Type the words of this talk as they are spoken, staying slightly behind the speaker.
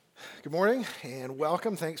Good morning and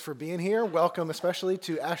welcome. Thanks for being here. Welcome especially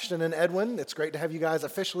to Ashton and Edwin. It's great to have you guys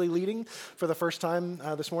officially leading for the first time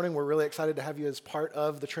this morning. We're really excited to have you as part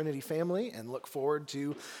of the Trinity family and look forward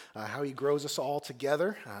to how he grows us all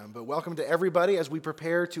together. But welcome to everybody as we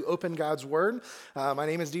prepare to open God's Word. My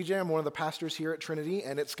name is DJ. I'm one of the pastors here at Trinity,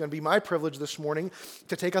 and it's going to be my privilege this morning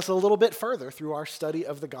to take us a little bit further through our study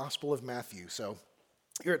of the Gospel of Matthew. So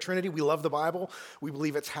here at Trinity, we love the Bible. We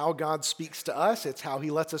believe it's how God speaks to us. It's how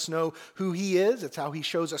he lets us know who he is. It's how he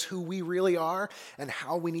shows us who we really are and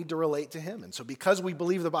how we need to relate to him. And so because we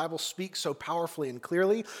believe the Bible speaks so powerfully and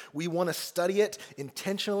clearly, we want to study it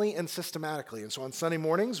intentionally and systematically. And so on Sunday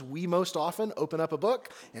mornings, we most often open up a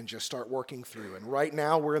book and just start working through. And right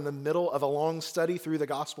now, we're in the middle of a long study through the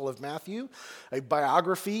Gospel of Matthew, a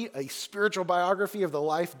biography, a spiritual biography of the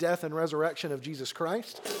life, death, and resurrection of Jesus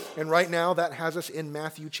Christ. And right now, that has us in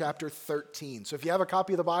Matthew chapter 13. So if you have a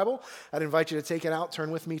copy of the Bible, I'd invite you to take it out.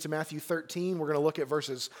 Turn with me to Matthew 13. We're going to look at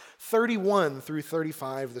verses 31 through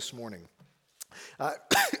 35 this morning.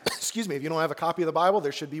 Excuse me, if you don't have a copy of the Bible,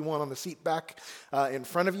 there should be one on the seat back in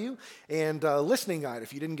front of you. And a listening guide,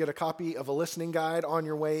 if you didn't get a copy of a listening guide on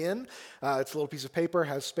your way in, it's a little piece of paper,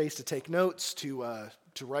 has space to take notes, to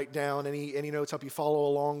write down any notes, help you follow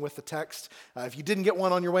along with the text. If you didn't get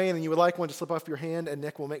one on your way in and you would like one, to slip off your hand, and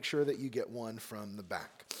Nick will make sure that you get one from the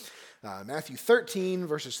back. Matthew 13,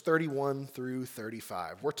 verses 31 through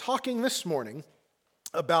 35. We're talking this morning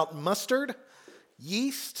about mustard,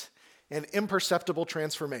 yeast, and imperceptible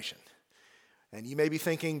transformation. And you may be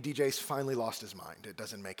thinking, DJ's finally lost his mind. It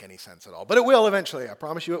doesn't make any sense at all. But it will eventually. I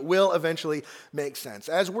promise you it will eventually make sense.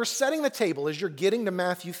 As we're setting the table, as you're getting to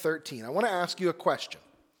Matthew 13, I want to ask you a question.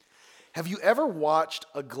 Have you ever watched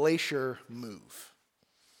a glacier move?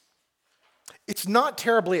 It's not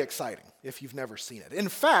terribly exciting if you've never seen it. In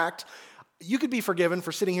fact, you could be forgiven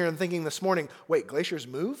for sitting here and thinking this morning, wait, glaciers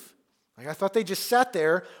move? Like, I thought they just sat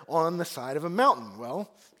there on the side of a mountain.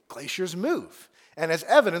 Well, glaciers move. And as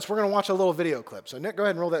evidence, we're going to watch a little video clip. So Nick, go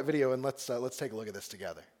ahead and roll that video and let's take a look at this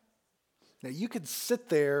together. Now, you could sit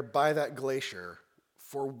there by that glacier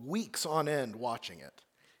for weeks on end watching it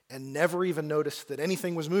and never even notice that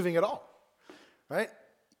anything was moving at all, right?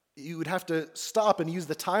 You would have to stop and use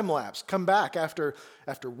the time lapse, come back after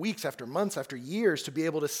weeks, after months, after years to be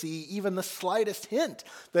able to see even the slightest hint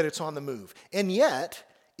that it's on the move. And yet,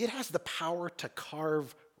 it has the power to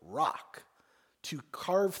carve rock, to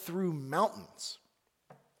carve through mountains.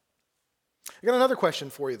 I got another question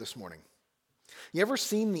for you this morning. You ever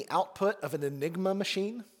seen the output of an Enigma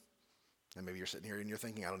machine? And maybe you're sitting here and you're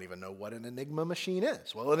thinking, I don't even know what an Enigma machine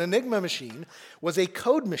is. Well, an Enigma machine was a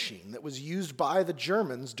code machine that was used by the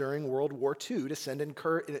Germans during World War II to send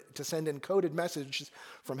encoded messages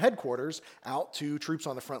from headquarters out to troops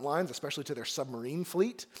on the front lines, especially to their submarine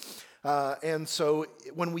fleet. And so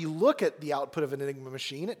when we look at the output of an Enigma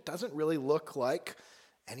machine, it doesn't really look like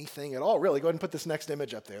anything at all. Really, go ahead and put this next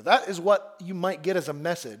image up there. That is what you might get as a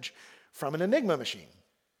message from an Enigma machine.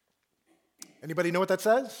 Anybody know what that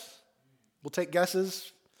says? We'll take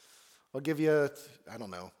guesses. I'll give you, a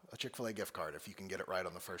Chick-fil-A gift card if you can get it right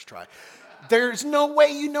on the first try. There's no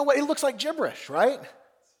way you know what it looks like. Gibberish, right?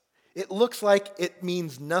 It looks like it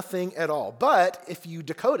means nothing at all. But if you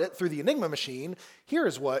decode it through the Enigma machine,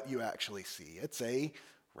 here's what you actually see. It's a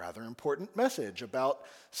rather important message about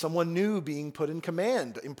someone new being put in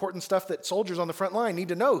command. Important stuff that soldiers on the front line need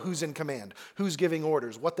to know: who's in command, who's giving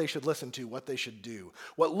orders, what they should listen to, what they should do.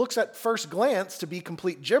 What looks at first glance to be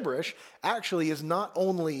complete gibberish actually is not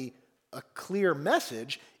only a clear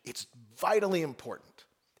message, it's vitally important.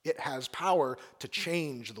 It has power to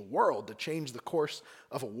change the world, to change the course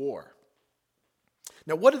of a war.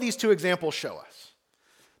 Now, what do these two examples show us?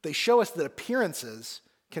 They show us that appearances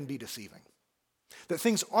can be deceiving, that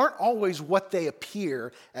things aren't always what they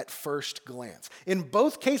appear at first glance. In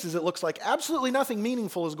both cases, it looks like absolutely nothing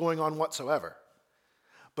meaningful is going on whatsoever.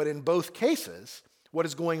 But in both cases, what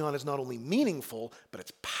is going on is not only meaningful, but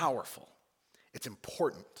it's powerful. It's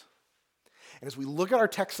important. And as we look at our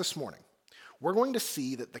text this morning, we're going to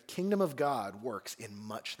see that the kingdom of God works in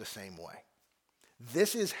much the same way.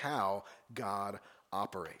 This is how God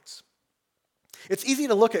operates. It's easy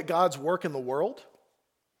to look at God's work in the world.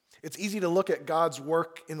 It's easy to look at God's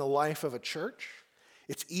work in the life of a church.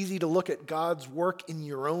 It's easy to look at God's work in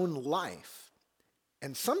your own life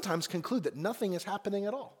and sometimes conclude that nothing is happening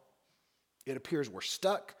at all. It appears we're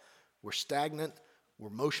stuck, we're stagnant,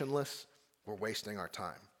 we're motionless, we're wasting our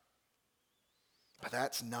time. But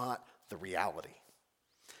that's not the reality.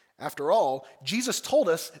 After all, Jesus told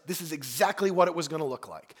us this is exactly what it was going to look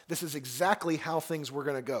like. This is exactly how things were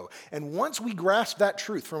going to go. And once we grasp that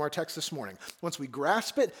truth from our text this morning, once we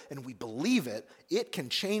grasp it and we believe it, it can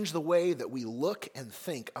change the way that we look and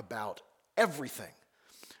think about everything,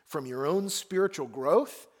 from your own spiritual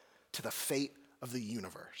growth to the fate of the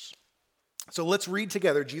universe. So let's read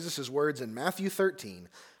together Jesus' words in Matthew 13,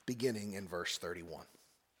 beginning in verse 31.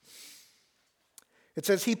 It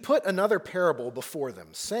says, "He put another parable before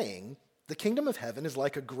them, saying, 'The kingdom of heaven is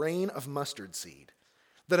like a grain of mustard seed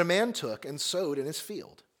that a man took and sowed in his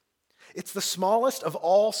field. It's the smallest of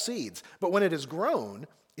all seeds, but when it is grown,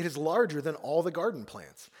 it is larger than all the garden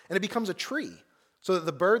plants, and it becomes a tree, so that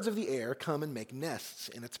the birds of the air come and make nests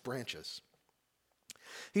in its branches.'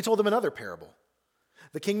 He told them another parable.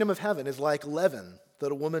 'The kingdom of heaven is like leaven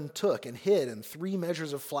that a woman took and hid in 3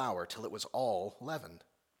 measures of flour till it was all leavened.'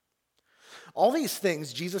 All these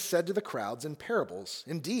things Jesus said to the crowds in parables.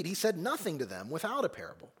 Indeed, he said nothing to them without a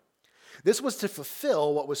parable. This was to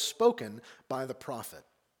fulfill what was spoken by the prophet.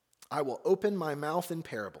 'I will open my mouth in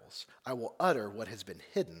parables. I will utter what has been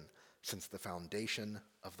hidden since the foundation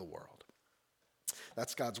of the world.'"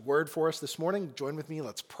 That's God's word for us this morning. Join with me,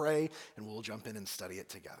 let's pray, and we'll jump in and study it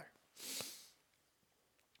together.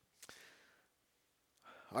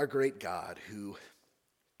 Our great God, who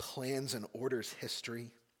plans and orders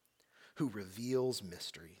history, who reveals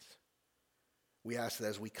mysteries, we ask that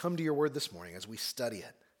as we come to your word this morning, as we study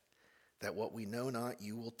it, that what we know not,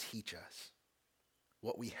 you will teach us.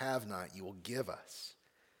 What we have not, you will give us.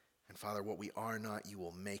 And Father, what we are not, you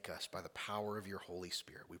will make us by the power of your Holy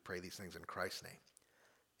Spirit. We pray these things in Christ's name.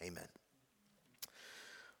 Amen.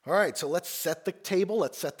 All right, so let's set the table,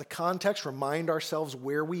 let's set the context, remind ourselves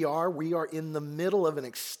where we are. We are in the middle of an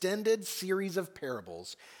extended series of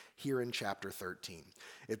parables here in chapter 13.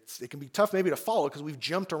 It can be tough maybe to follow because we've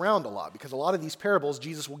jumped around a lot, because a lot of these parables,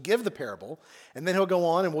 Jesus will give the parable, and then he'll go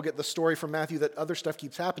on and we'll get the story from Matthew that other stuff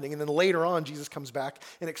keeps happening, and then later on Jesus comes back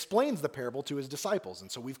and explains the parable to his disciples. And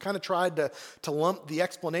so we've kind of tried to lump the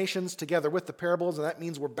explanations together with the parables, and that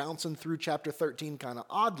means we're bouncing through chapter 13 kind of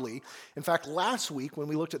oddly. In fact, last week when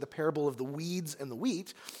we looked at the parable of the weeds and the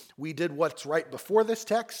wheat, we did what's right before this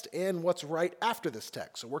text and what's right after this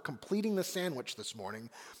text. So we're completing the sandwich this morning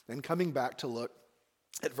and coming back to look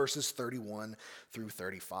at verses 31 through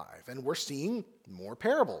 35. And we're seeing more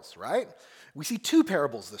parables, right? We see 2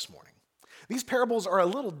 parables this morning. These parables are a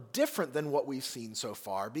little different than what we've seen so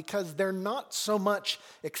far because they're not so much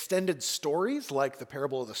extended stories like the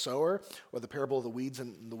parable of the sower or the parable of the weeds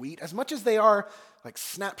and the wheat, as much as they are like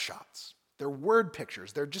snapshots. They're word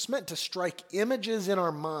pictures. They're just meant to strike images in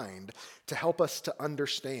our mind to help us to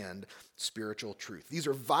understand spiritual truth. These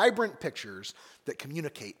are vibrant pictures that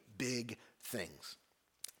communicate big things.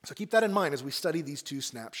 So keep that in mind as we study these 2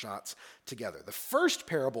 snapshots together. The first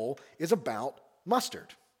parable is about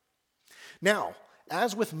mustard. Now,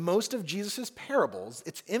 as with most of Jesus' parables,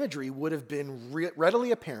 its imagery would have been readily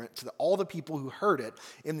apparent to all the people who heard it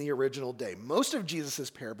in the original day. Most of Jesus'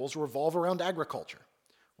 parables revolve around agriculture.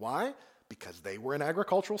 Why? Because they were an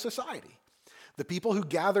agricultural society. The people who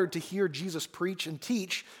gathered to hear Jesus preach and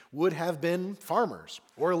teach would have been farmers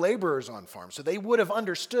or laborers on farms. So they would have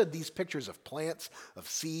understood these pictures of plants, of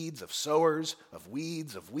seeds, of sowers, of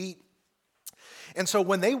weeds, of wheat. And so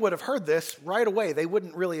when they would have heard this right away, they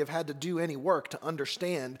wouldn't really have had to do any work to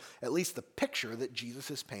understand at least the picture that Jesus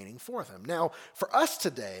is painting for them. Now, for us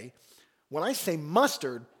today, when I say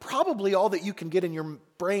mustard, probably all that you can get in your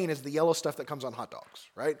brain is the yellow stuff that comes on hot dogs,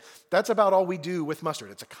 right? That's about all we do with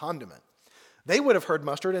mustard. It's a condiment. They would have heard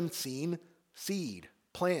mustard and seen seed,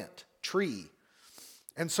 plant, tree.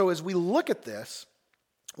 And so as we look at this,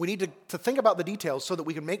 we need to think about the details so that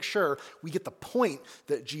we can make sure we get the point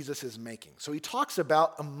that Jesus is making. So he talks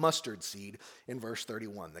about a mustard seed in verse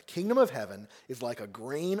 31. The kingdom of heaven is like a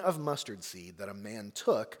grain of mustard seed that a man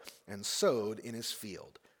took and sowed in his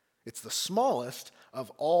field. It's the smallest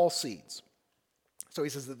of all seeds. So he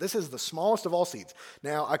says that this is the smallest of all seeds.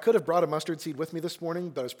 Now, I could have brought a mustard seed with me this morning,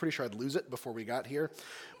 but I was pretty sure I'd lose it before we got here.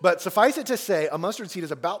 But suffice it to say, a mustard seed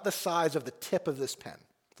is about the size of the tip of this pen.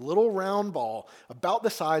 A little round ball, about the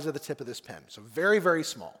size of the tip of this pen. So very, very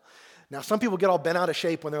small. Now, some people get all bent out of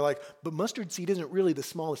shape when they're like, but mustard seed isn't really the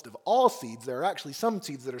smallest of all seeds. There are actually some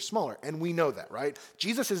seeds that are smaller, and we know that, right?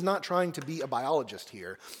 Jesus is not trying to be a biologist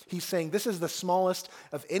here. He's saying this is the smallest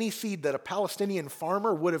of any seed that a Palestinian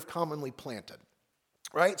farmer would have commonly planted.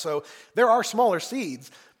 Right? So there are smaller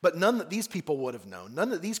seeds, but none that these people would have known, none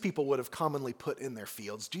that these people would have commonly put in their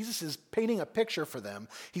fields. Jesus is painting a picture for them.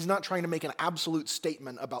 He's not trying to make an absolute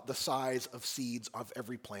statement about the size of seeds of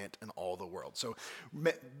every plant in all the world. So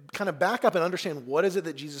kind of back up and understand, what is it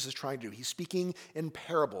that Jesus is trying to do? He's speaking in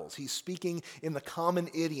parables. He's speaking in the common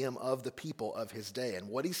idiom of the people of his day. And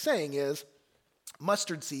what he's saying is,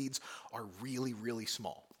 mustard seeds are really, really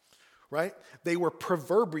small, right? They were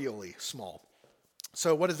proverbially small.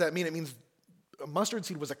 So what does that mean? It means a mustard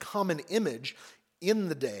seed was a common image in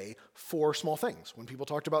the day for small things. When people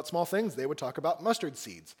talked about small things, they would talk about mustard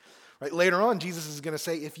seeds. Right? Later on, Jesus is going to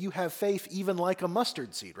say, if you have faith even like a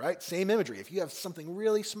mustard seed, right? Same imagery. If you have something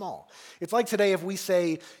really small. It's like today if we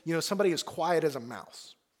say, somebody is quiet as a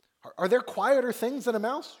mouse. Are there quieter things than a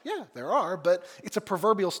mouse? Yeah, there are, but it's a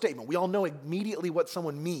proverbial statement. We all know immediately what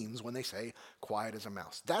someone means when they say quiet as a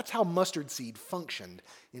mouse. That's how mustard seed functioned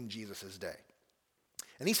in Jesus' day.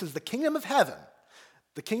 And he says, the kingdom of heaven,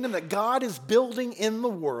 the kingdom that God is building in the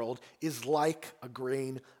world, is like a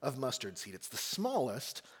grain of mustard seed. It's the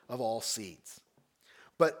smallest of all seeds.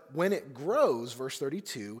 But when it grows, verse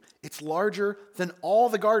 32, it's larger than all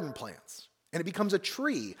the garden plants, and it becomes a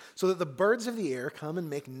tree so that the birds of the air come and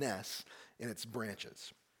make nests in its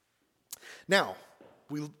branches. Now,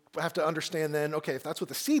 we have to understand then, okay, if that's what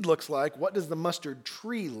the seed looks like, what does the mustard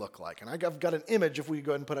tree look like? And I've got an image, if we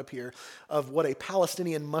go ahead and put up here, of what a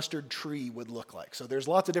Palestinian mustard tree would look like. So there's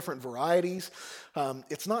lots of different varieties.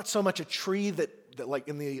 It's not so much a tree that like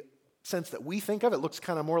in the sense that we think of, it looks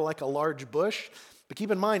kind of more like a large bush. But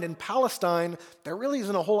keep in mind, in Palestine, there really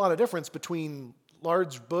isn't a whole lot of difference between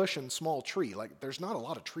large bush and small tree. Like, there's not a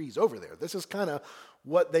lot of trees over there. This is kind of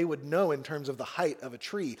what they would know in terms of the height of a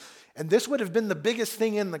tree. And this would have been the biggest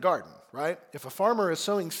thing in the garden, right? If a farmer is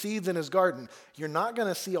sowing seeds in his garden, you're not going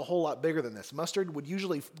to see a whole lot bigger than this. Mustard would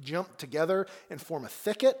usually jump together and form a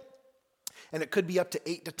thicket, and it could be up to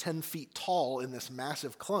 8 to 10 feet tall in this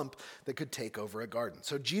massive clump that could take over a garden.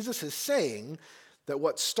 So Jesus is saying that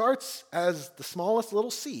what starts as the smallest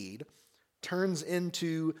little seed turns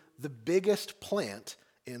into the biggest plant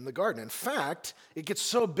in the garden. In fact, it gets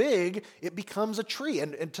so big, it becomes a tree,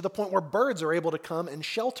 and to the point where birds are able to come and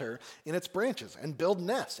shelter in its branches and build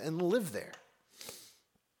nests and live there.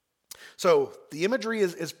 So the imagery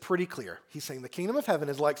is pretty clear. He's saying the kingdom of heaven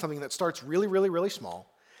is like something that starts really, really, really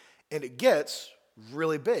small, and it gets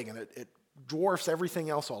really big, and it dwarfs everything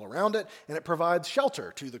else all around it, and it provides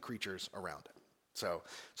shelter to the creatures around it. So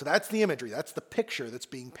that's the imagery. That's the picture that's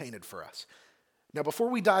being painted for us. Now, before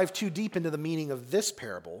we dive too deep into the meaning of this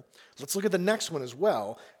parable, let's look at the next one as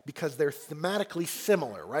well, because they're thematically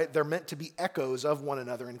similar, right? They're meant to be echoes of one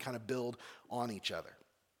another and kind of build on each other.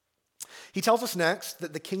 He tells us next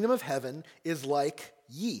that the kingdom of heaven is like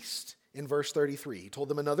yeast in verse 33. He told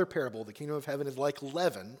them another parable. The kingdom of heaven is like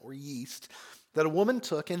leaven or yeast that a woman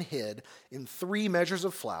took and hid in 3 measures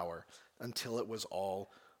of flour until it was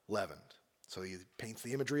all leavened. So he paints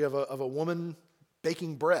the imagery of a woman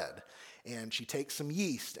baking bread. And she takes some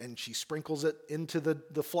yeast and she sprinkles it into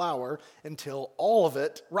the flour until all of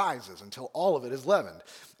it rises, until all of it is leavened.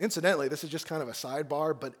 Incidentally, this is just kind of a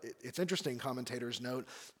sidebar, but it's interesting, commentators note,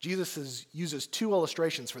 Jesus uses 2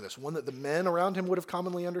 illustrations for this, one that the men around him would have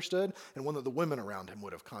commonly understood and one that the women around him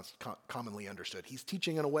would have commonly understood. He's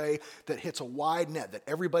teaching in a way that hits a wide net that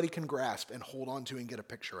everybody can grasp and hold on to and get a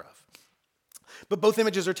picture of. But both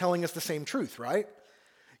images are telling us the same truth, right?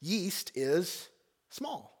 Yeast is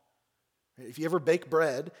small. If you ever bake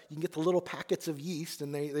bread, you can get the little packets of yeast,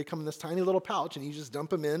 and they come in this tiny little pouch, and you just dump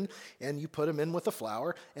them in, and you put them in with the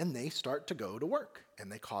flour, and they start to go to work, and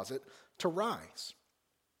they cause it to rise.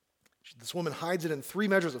 This woman hides it in 3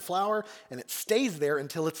 measures of flour, and it stays there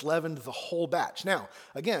until it's leavened the whole batch. Now,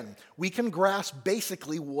 again, we can grasp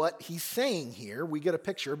basically what he's saying here. We get a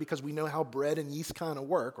picture because we know how bread and yeast kind of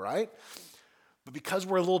work, right? But because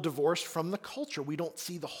we're a little divorced from the culture, we don't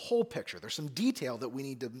see the whole picture. There's some detail that we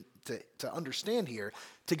need to understand here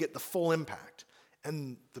to get the full impact.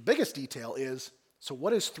 And the biggest detail is, so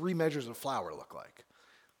what does 3 measures of flour look like?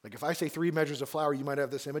 Like if I say 3 measures of flour, you might have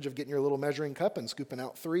this image of getting your little measuring cup and scooping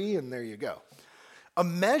out 3, and there you go. A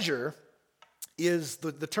measure is,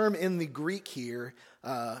 the term in the Greek here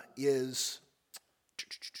is,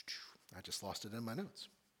 I just lost it in my notes.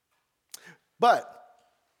 But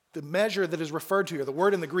the measure that is referred to here, the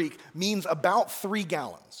word in the Greek, means about 3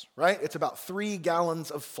 gallons, right? It's about 3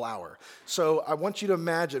 gallons of flour. So I want you to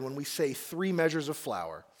imagine when we say 3 measures of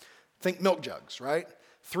flour, think milk jugs, right?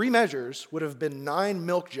 3 measures would have been 9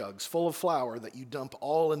 milk jugs full of flour that you dump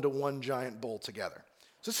all into one giant bowl together.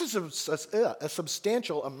 So this is a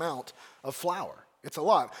substantial amount of flour. It's a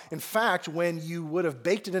lot. In fact, when you would have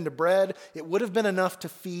baked it into bread, it would have been enough to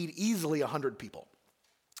feed easily 100 people.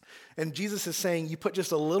 And Jesus is saying you put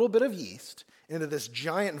just a little bit of yeast into this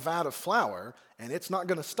giant vat of flour, and it's not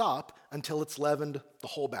going to stop until it's leavened the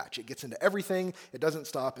whole batch. It gets into everything. It doesn't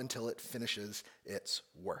stop until it finishes its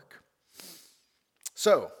work.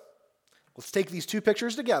 So let's take these two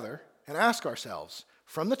pictures together and ask ourselves,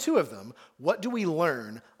 from the two of them, what do we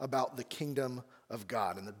learn about the kingdom of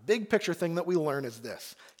God? And the big picture thing that we learn is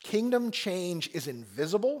this: kingdom change is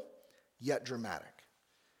invisible, yet dramatic.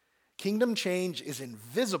 Kingdom change is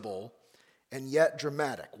invisible and yet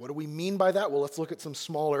dramatic. What do we mean by that? Well, let's look at some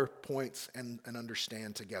smaller points and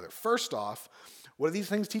understand together. First off, what do these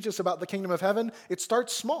things teach us about the kingdom of heaven? It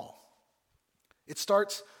starts small. It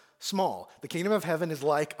starts small. The kingdom of heaven is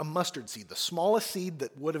like a mustard seed, the smallest seed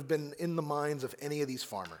that would have been in the minds of any of these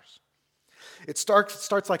farmers. It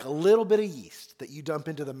starts like a little bit of yeast that you dump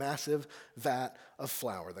into the massive vat of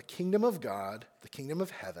flour. The kingdom of God, the kingdom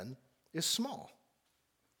of heaven, is small.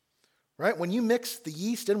 Right? When you mix the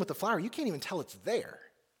yeast in with the flour, you can't even tell it's there.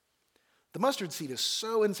 The mustard seed is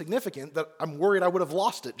so insignificant that I'm worried I would have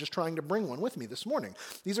lost it just trying to bring one with me this morning.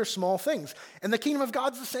 These are small things. And the kingdom of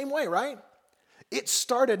God's the same way, right? It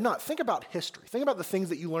started not. Think about history. Think about the things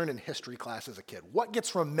that you learn in history class as a kid. What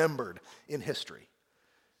gets remembered in history?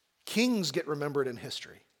 Kings get remembered in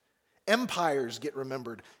history. Empires get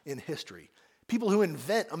remembered in history. People who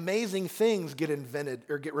invent amazing things get invented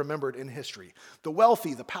or get remembered in history. The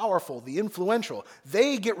wealthy, the powerful, the influential,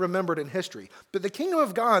 they get remembered in history. But the kingdom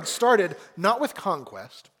of God started not with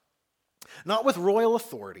conquest, not with royal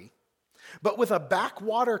authority, but with a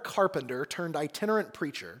backwater carpenter turned itinerant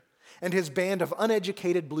preacher and his band of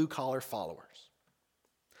uneducated blue-collar followers.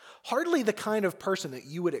 Hardly the kind of person that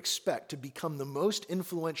you would expect to become the most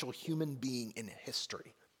influential human being in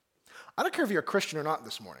history. I don't care if you're a Christian or not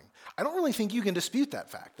this morning. I don't really think you can dispute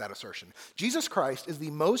that fact, that assertion. Jesus Christ is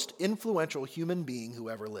the most influential human being who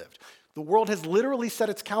ever lived. The world has literally set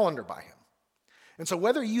its calendar by him. And so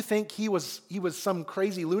whether you think he was some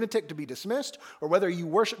crazy lunatic to be dismissed, or whether you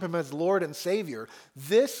worship him as Lord and Savior,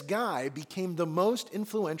 this guy became the most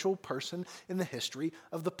influential person in the history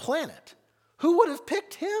of the planet. Who would have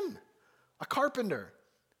picked him? A carpenter,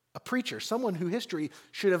 a preacher, someone who history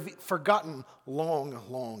should have forgotten long,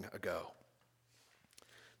 long ago.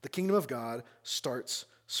 The kingdom of God starts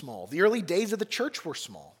small. The early days of the church were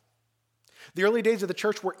small. The early days of the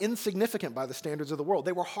church were insignificant by the standards of the world.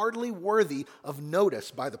 They were hardly worthy of notice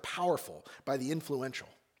by the powerful, by the influential.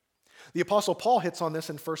 The Apostle Paul hits on this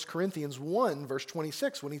in 1 Corinthians 1, verse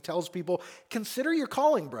 26, when he tells people, "Consider your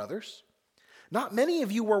calling, brothers. Not many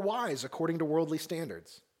of you were wise according to worldly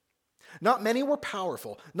standards. Not many were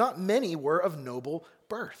powerful. Not many were of noble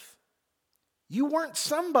birth." You weren't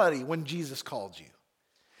somebody when Jesus called you.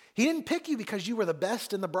 He didn't pick you because you were the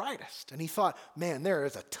best and the brightest. And he thought, man, there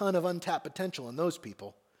is a ton of untapped potential in those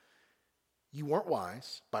people. You weren't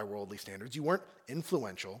wise by worldly standards. You weren't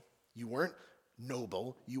influential. You weren't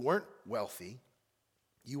noble. You weren't wealthy.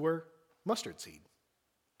 You were mustard seed.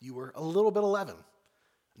 You were a little bit of leaven.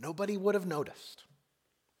 Nobody would have noticed.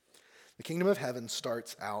 The kingdom of heaven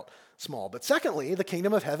starts out small. But secondly, the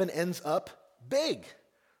kingdom of heaven ends up big.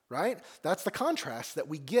 Right? That's the contrast that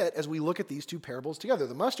we get as we look at these two parables together.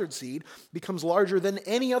 The mustard seed becomes larger than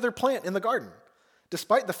any other plant in the garden,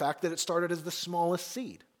 despite the fact that it started as the smallest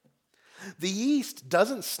seed. The yeast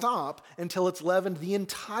doesn't stop until it's leavened the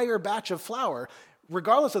entire batch of flour,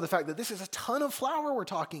 regardless of the fact that this is a ton of flour we're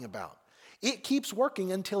talking about. It keeps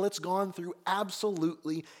working until it's gone through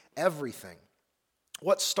absolutely everything.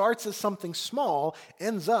 What starts as something small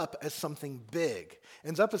ends up as something big,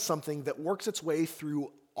 ends up as something that works its way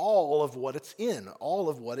through all of what it's in, all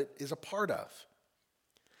of what it is a part of.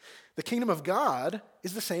 The kingdom of God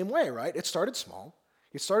is the same way, right? It started small,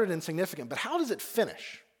 it started insignificant, but how does it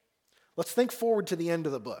finish? Let's think forward to the end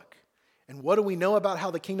of the book. And what do we know about how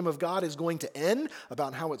the kingdom of God is going to end,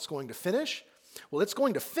 about how it's going to finish? Well, it's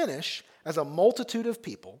going to finish as a multitude of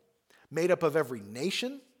people made up of every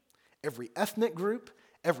nation, every ethnic group,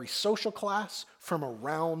 every social class from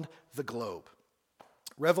around the globe.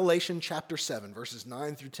 Revelation chapter 7, verses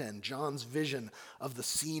 9 through 10, John's vision of the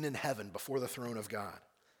scene in heaven before the throne of God.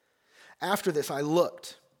 "After this I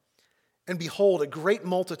looked, and behold, a great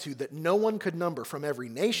multitude that no one could number from every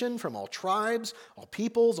nation, from all tribes, all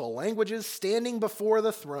peoples, all languages, standing before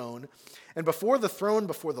the throne, and before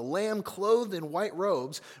the Lamb, clothed in white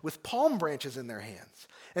robes, with palm branches in their hands,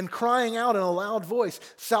 and crying out in a loud voice,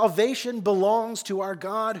 'Salvation belongs to our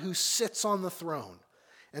God who sits on the throne,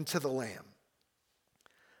 and to the Lamb.'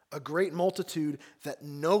 A great multitude that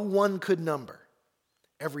no one could number.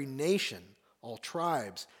 Every nation, all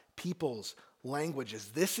tribes, peoples,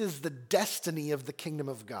 languages." This is the destiny of the kingdom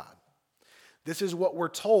of God. This is what we're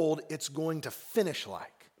told it's going to finish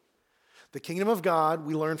like. The kingdom of God,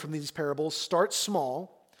 we learn from these parables, starts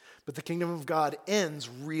small, but the kingdom of God ends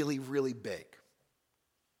really, really big.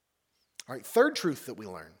 All right, third truth that we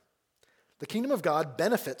learn. The kingdom of God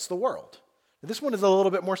benefits the world. Now, this one is a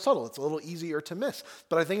little bit more subtle. It's a little easier to miss,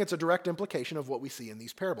 but I think it's a direct implication of what we see in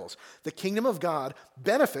these parables. The kingdom of God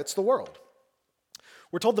benefits the world.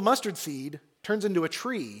 We're told the mustard seed turns into a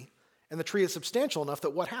tree, and the tree is substantial enough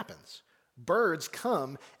that what happens? Birds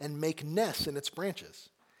come and make nests in its branches.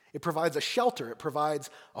 It provides a shelter. It provides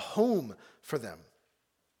a home for them.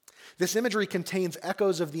 This imagery contains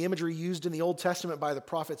echoes of the imagery used in the Old Testament by the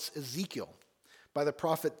prophets Ezekiel, by the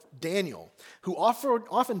prophet Daniel, who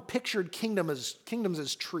often pictured kingdoms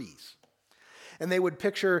as trees. And they would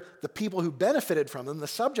picture the people who benefited from them, the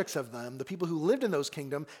subjects of them, the people who lived in those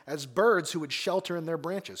kingdoms, as birds who would shelter in their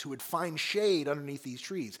branches, who would find shade underneath these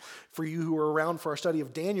trees. For you who were around for our study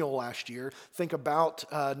of Daniel last year, think about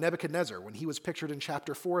Nebuchadnezzar, when he was pictured in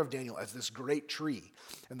chapter 4 of Daniel as this great tree.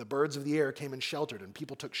 And the birds of the air came and sheltered, and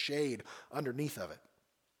people took shade underneath of it.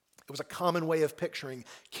 It was a common way of picturing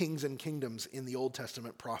kings and kingdoms in the Old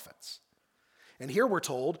Testament prophets. And here we're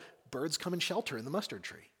told, birds come and shelter in the mustard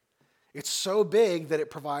tree. It's so big that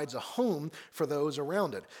it provides a home for those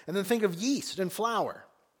around it. And then think of yeast and flour.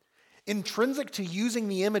 Intrinsic to using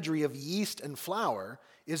the imagery of yeast and flour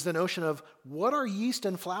is the notion of what are yeast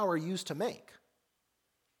and flour used to make?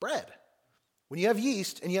 Bread. When you have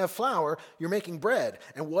yeast and you have flour, you're making bread.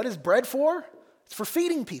 And what is bread for? It's for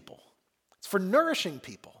feeding people. It's for nourishing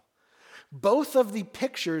people. Both of the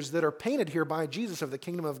pictures that are painted here by Jesus of the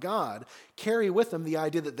kingdom of God carry with them the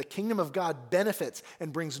idea that the kingdom of God benefits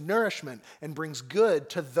and brings nourishment and brings good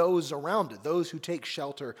to those around it, those who take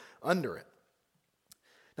shelter under it.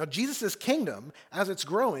 Now, Jesus' kingdom, as it's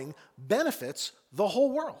growing, benefits the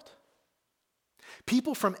whole world.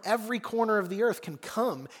 People from every corner of the earth can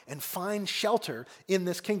come and find shelter in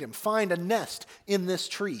this kingdom, find a nest in this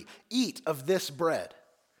tree, eat of this bread.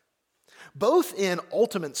 Both in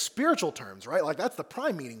ultimate spiritual terms, right? Like that's the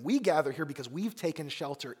prime meaning. We gather here because we've taken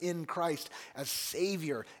shelter in Christ as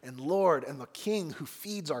Savior and Lord and the King who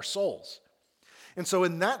feeds our souls. And so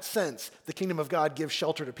in that sense, the kingdom of God gives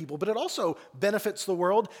shelter to people, but it also benefits the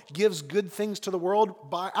world, gives good things to the world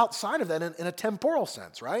by outside of that in a temporal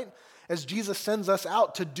sense, right? As Jesus sends us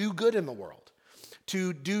out to do good in the world,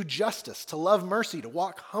 to do justice, to love mercy, to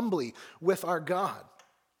walk humbly with our God,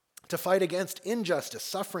 to fight against injustice,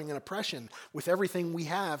 suffering, and oppression with everything we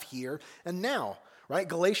have here and now, right?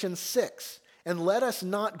 Galatians 6, and let us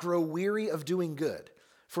not grow weary of doing good,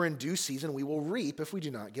 for in due season we will reap if we do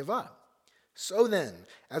not give up. So then,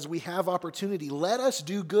 as we have opportunity, let us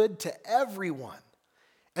do good to everyone,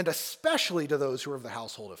 and especially to those who are of the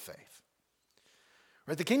household of faith.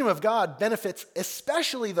 Right? The kingdom of God benefits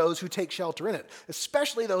especially those who take shelter in it,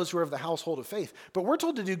 especially those who are of the household of faith. But we're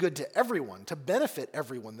told to do good to everyone, to benefit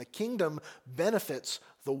everyone. The kingdom benefits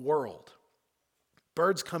the world.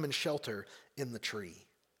 Birds come and shelter in the tree.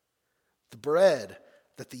 The bread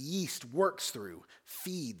that the yeast works through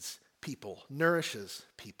feeds people, nourishes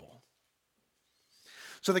people.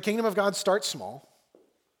 So the kingdom of God starts small.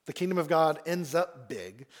 The kingdom of God ends up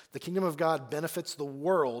big. The kingdom of God benefits the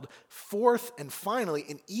world. Fourth and finally,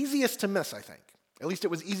 and easiest to miss, I think. At least it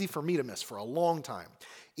was easy for me to miss for a long time.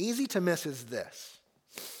 Easy to miss is this.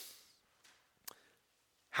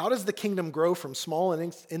 How does the kingdom grow from small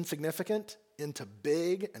and insignificant into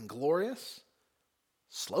big and glorious?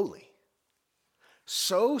 Slowly.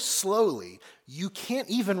 So slowly, you can't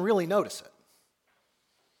even really notice it.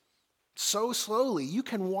 So slowly, you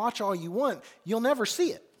can watch all you want, you'll never see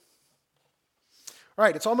it. All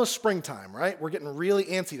right, it's almost springtime, right? We're getting really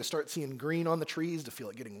antsy to start seeing green on the trees, to feel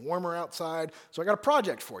it getting warmer outside. So I got a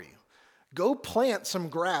project for you. Go plant some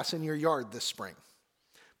grass in your yard this spring.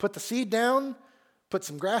 Put the seed down, put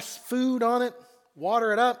some grass food on it,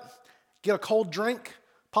 water it up, get a cold drink,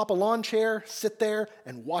 pop a lawn chair, sit there,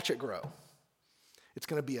 and watch it grow. It's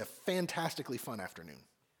going to be a fantastically fun afternoon.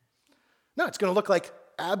 No, it's going to look like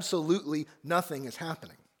absolutely nothing is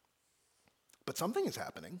happening. But something is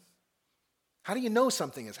happening. How do you know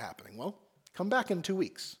something is happening? Well, come back in 2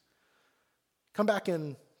 weeks. Come back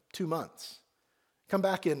in 2 months. Come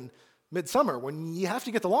back in midsummer when you have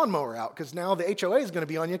to get the lawnmower out because now the HOA is going to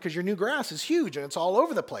be on you because your new grass is huge and it's all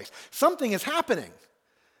over the place. Something is happening,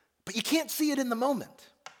 but you can't see it in the moment.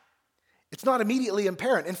 It's not immediately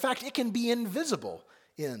apparent. In fact, it can be invisible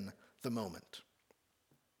in the moment.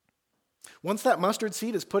 Once that mustard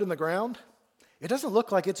seed is put in the ground, it doesn't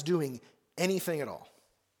look like it's doing anything at all.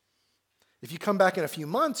 If you come back in a few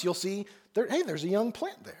months, you'll see, there's a young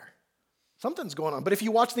plant there. Something's going on. But if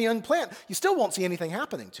you watch the young plant, you still won't see anything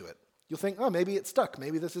happening to it. You'll think, maybe it's stuck.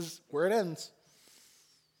 Maybe this is where it ends.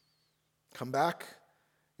 Come back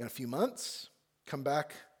in a few months, come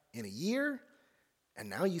back in a year, and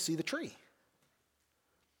now you see the tree.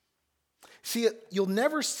 See, you'll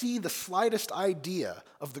never see the slightest idea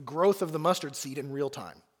of the growth of the mustard seed in real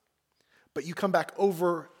time. But you come back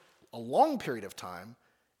over a long period of time,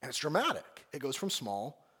 and it's dramatic. It goes from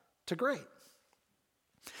small to great.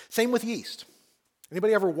 Same with yeast.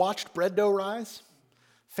 Anybody ever watched bread dough rise?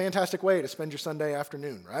 Fantastic way to spend your Sunday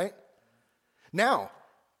afternoon, right? Now,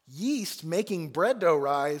 yeast making bread dough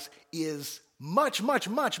rise is much, much,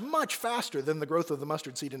 much, much faster than the growth of the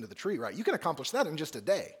mustard seed into the tree, right? You can accomplish that in just a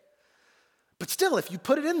day. But still, if you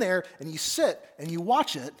put it in there and you sit and you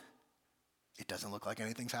watch it, it doesn't look like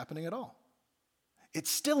anything's happening at all. It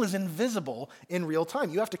still is invisible in real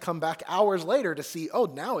time. You have to come back hours later to see, oh,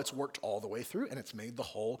 now it's worked all the way through and it's made the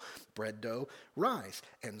whole bread dough rise.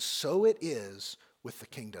 And so it is with the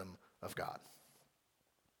kingdom of God.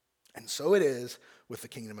 And so it is with the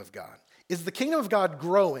kingdom of God. Is the kingdom of God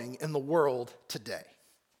growing in the world today?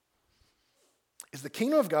 Is the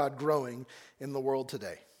kingdom of God growing in the world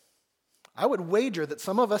today? I would wager that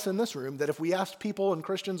some of us in this room, that if we asked people and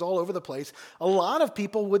Christians all over the place, a lot of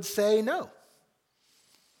people would say no.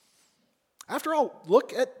 After all,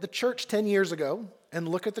 look at the church 10 years ago and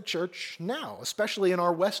look at the church now, especially in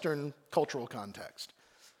our Western cultural context.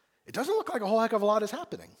 It doesn't look like a whole heck of a lot is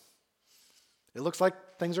happening. It looks like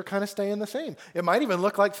things are kind of staying the same. It might even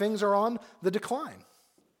look like things are on the decline.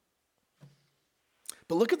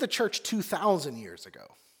 But look at the church 2,000 years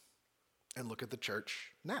ago and look at the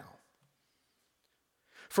church now.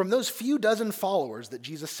 From those few dozen followers that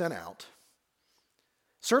Jesus sent out,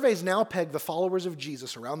 surveys now peg the followers of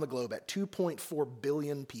Jesus around the globe at 2.4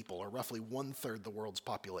 billion people, or roughly 1/3 the world's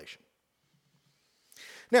population.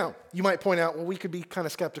 Now, you might point out, well, we could be kind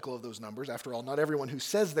of skeptical of those numbers. After all, not everyone who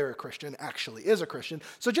says they're a Christian actually is a Christian.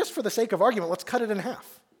 So just for the sake of argument, let's cut it in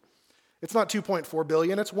half. It's not 2.4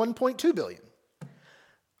 billion, it's 1.2 billion.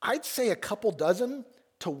 I'd say a couple dozen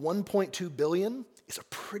to 1.2 billion is a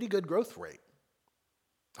pretty good growth rate.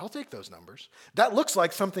 I'll take those numbers. That looks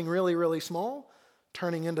like something really, really small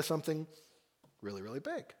turning into something really, really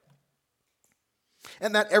big.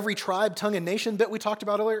 And that every tribe, tongue, and nation bit we talked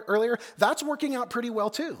about earlier, that's working out pretty well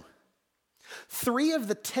too. 3 of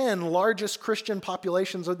the 10 largest Christian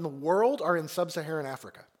populations in the world are in sub-Saharan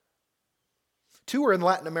Africa. 2 are in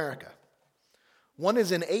Latin America. 1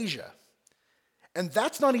 is in Asia. And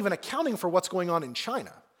that's not even accounting for what's going on in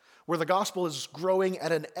China, where the gospel is growing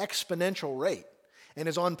at an exponential rate and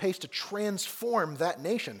is on pace to transform that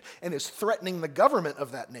nation and is threatening the government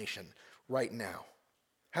of that nation right now.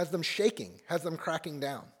 Has them shaking, has them cracking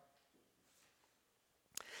down.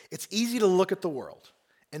 It's easy to look at the world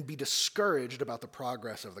and be discouraged about the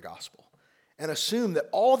progress of the gospel and assume that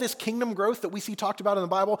all this kingdom growth that we see talked about in the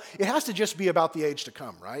Bible, it has to just be about the age to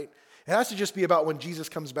come, right? It has to just be about when Jesus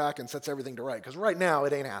comes back and sets everything to right, because right now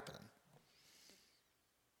it ain't happening.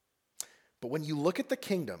 But when you look at the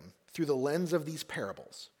kingdom through the lens of these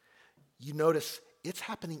parables, you notice it's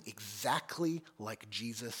happening exactly like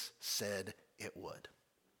Jesus said it would.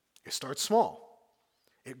 It starts small.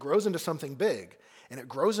 It grows into something big, and it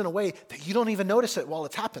grows in a way that you don't even notice it while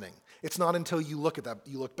it's happening. It's not until you look at that,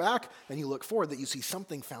 you look back and you look forward that you see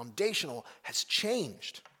something foundational has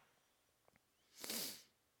changed.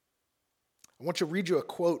 I want to read you a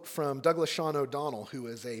quote from Douglas Sean O'Donnell, who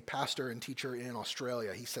is a pastor and teacher in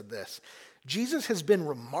Australia. He said this: "Jesus has been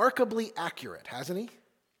remarkably accurate, hasn't he?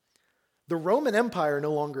 The Roman Empire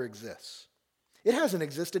no longer exists. It hasn't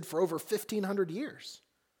existed for over 1,500 years.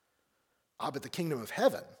 But the kingdom of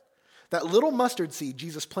heaven, that little mustard seed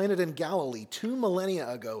Jesus planted in Galilee 2 millennia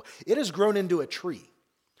ago, it has grown into a tree,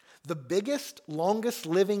 the biggest, longest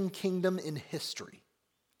living kingdom in history.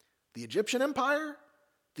 The Egyptian Empire,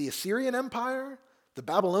 the Assyrian Empire, the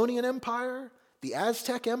Babylonian Empire, the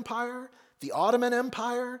Aztec Empire, the Ottoman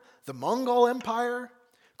Empire, the Mongol Empire,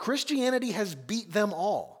 Christianity has beat them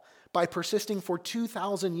all by persisting for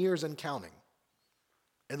 2,000 years and counting.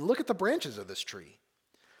 And look at the branches of this tree.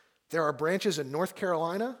 There are branches in North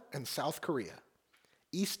Carolina and South Korea,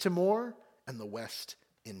 East Timor, and the West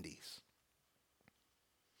Indies."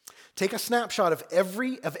 Take a snapshot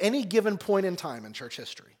of any given point in time in church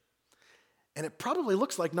history, and it probably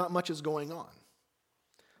looks like not much is going on.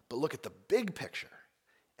 But look at the big picture,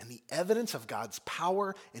 and the evidence of God's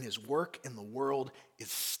power and his work in the world is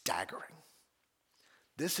staggering.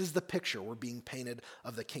 This is the picture we're being painted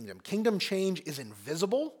of the kingdom. Kingdom change is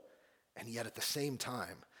invisible, and yet at the same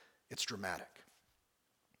time, it's dramatic.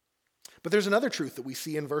 But there's another truth that we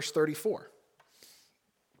see in verse 34.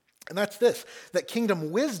 And that's this, that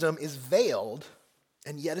kingdom wisdom is veiled,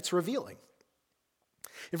 and yet it's revealing.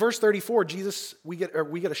 In verse 34, we get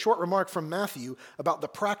a short remark from Matthew about the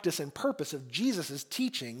practice and purpose of Jesus'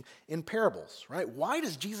 teaching in parables, right? Why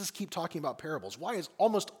does Jesus keep talking about parables? Why is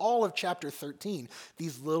almost all of chapter 13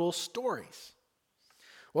 these little stories?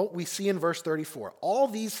 Well, we see in verse 34, all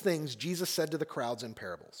these things Jesus said to the crowds in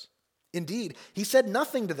parables. Indeed, he said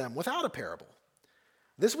nothing to them without a parable.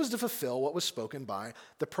 This was to fulfill what was spoken by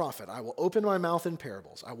the prophet. I will open my mouth in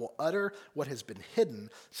parables. I will utter what has been hidden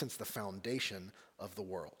since the foundation of the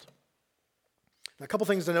world. Now, a couple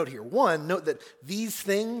things to note here. One, note that these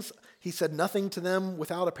things, he said nothing to them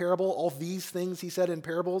without a parable. All these things he said in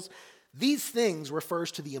parables. These things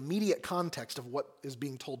refers to the immediate context of what is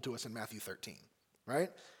being told to us in Matthew 13,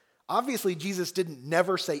 right? Obviously, Jesus didn't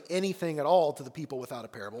never say anything at all to the people without a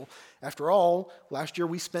parable. After all, last year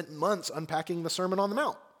we spent months unpacking the Sermon on the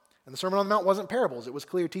Mount. And the Sermon on the Mount wasn't parables, it was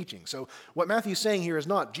clear teaching. So what Matthew's saying here is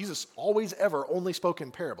not Jesus always ever only spoke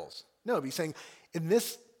in parables. No, he's saying in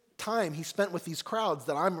this time he spent with these crowds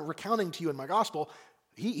that I'm recounting to you in my gospel,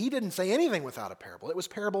 he didn't say anything without a parable. It was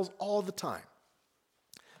parables all the time.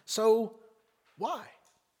 So why?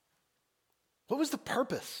 What was the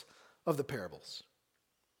purpose of the parables?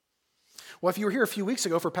 Well, if you were here a few weeks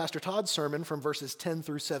ago for Pastor Todd's sermon from verses 10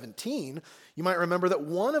 through 17, you might remember that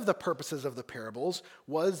one of the purposes of the parables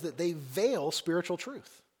was that they veil spiritual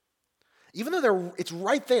truth. Even though it's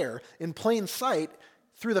right there in plain sight,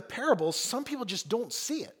 through the parables, some people just don't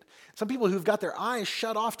see it. Some people who've got their eyes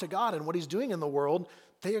shut off to God and what he's doing in the world,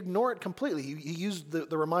 they ignore it completely. He used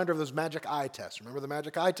the reminder of those magic eye tests. Remember the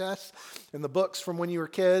magic eye tests in the books from when you were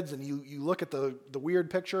kids, and you look at the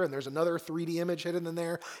weird picture and there's another 3D image hidden in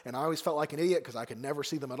there, and I always felt like an idiot because I could never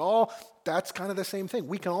see them at all. That's kind of the same thing.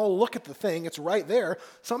 We can all look at the thing. It's right there.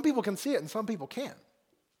 Some people can see it and some people can't.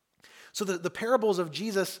 So the parables of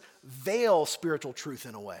Jesus veil spiritual truth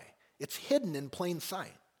in a way. It's hidden in plain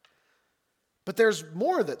sight. But there's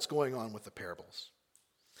more that's going on with the parables.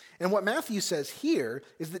 And what Matthew says here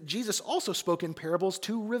is that Jesus also spoke in parables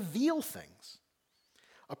to reveal things.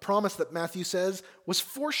 A promise that Matthew says was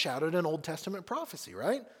foreshadowed in Old Testament prophecy,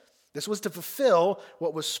 right? This was to fulfill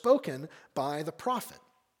what was spoken by the prophet.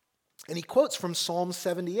 And he quotes from Psalm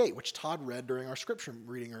 78, which Todd read during our scripture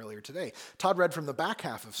reading earlier today. Todd read from the back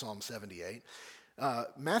half of Psalm 78.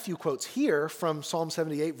 Matthew quotes here from Psalm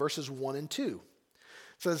 78, verses 1 and 2.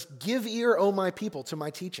 It says, "Give ear, O my people, to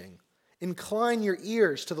my teaching. Incline your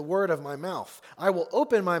ears to the word of my mouth. I will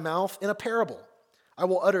open my mouth in a parable. I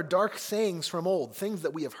will utter dark sayings from old, things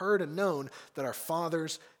that we have heard and known that our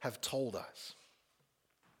fathers have told us."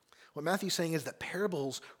 What Matthew's saying is that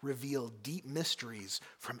parables reveal deep mysteries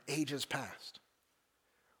from ages past.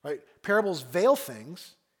 Right? Parables veil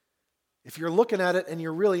things. If you're looking at it and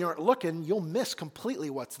you really aren't looking, you'll miss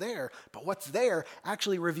completely what's there. But what's there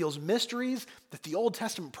actually reveals mysteries that the Old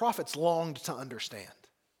Testament prophets longed to understand.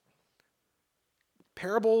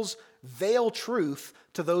 Parables veil truth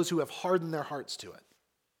to those who have hardened their hearts to it.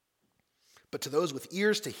 But to those with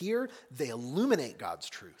ears to hear, they illuminate God's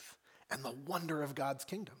truth and the wonder of God's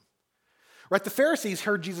kingdom. Right? The Pharisees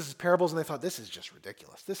heard Jesus' parables and they thought, this is just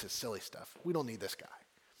ridiculous. This is silly stuff. We don't need this guy.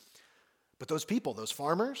 But those people, those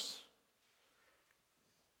farmers,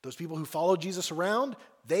 those people who followed Jesus around,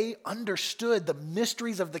 they understood the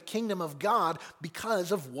mysteries of the kingdom of God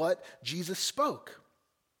because of what Jesus spoke.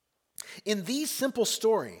 In these simple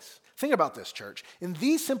stories, think about this, church. In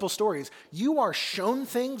these simple stories, you are shown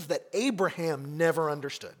things that Abraham never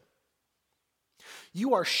understood.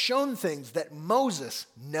 You are shown things that Moses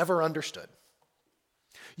never understood.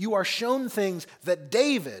 You are shown things that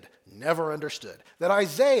David never understood, that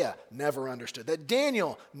Isaiah never understood, that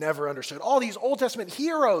Daniel never understood. All these Old Testament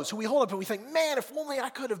heroes who we hold up and we think, man, if only I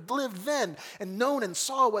could have lived then and known and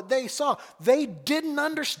saw what they saw. They didn't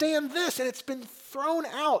understand this, and it's been thrown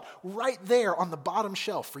out right there on the bottom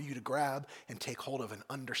shelf for you to grab and take hold of and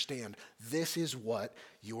understand. This is what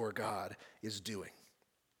your God is doing.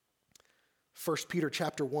 1 Peter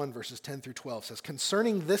chapter 1, verses 10 through 12 says,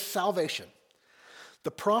 "Concerning this salvation,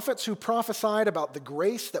 the prophets who prophesied about the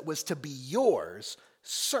grace that was to be yours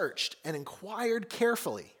searched and inquired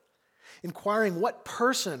carefully, inquiring what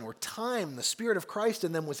person or time the Spirit of Christ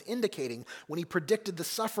in them was indicating when he predicted the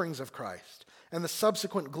sufferings of Christ and the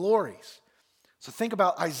subsequent glories." So think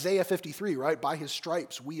about Isaiah 53, right? By his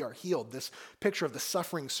stripes we are healed. This picture of the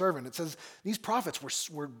suffering servant. It says these prophets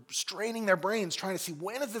were straining their brains trying to see,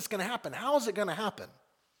 when is this going to happen? How is it going to happen?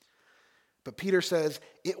 But Peter says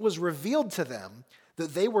it was revealed to them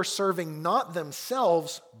that they were serving not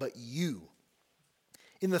themselves, but you,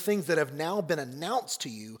 in the things that have now been announced to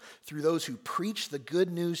you through those who preach the good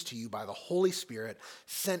news to you by the Holy Spirit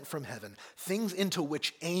sent from heaven, things into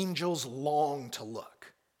which angels long to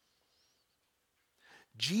look.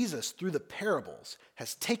 Jesus, through the parables,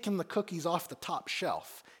 has taken the cookies off the top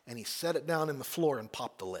shelf and he set it down in the floor and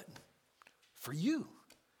popped the lid. For you,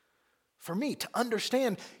 for me, to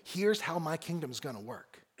understand, here's how my kingdom's going to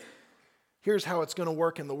work. Here's how it's going to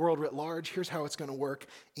work in the world writ large. Here's how it's going to work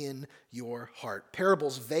in your heart.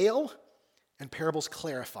 Parables veil and parables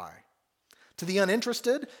clarify. To the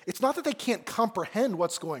uninterested, it's not that they can't comprehend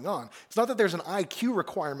what's going on. It's not that there's an IQ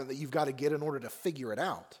requirement that you've got to get in order to figure it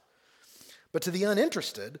out. But to the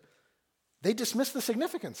uninterested, they dismiss the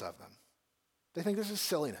significance of them. They think this is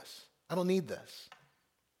silliness. I don't need this.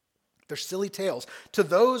 They're silly tales. To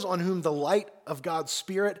those on whom the light of God's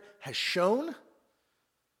Spirit has shone,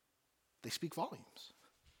 they speak volumes.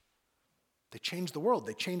 They change the world.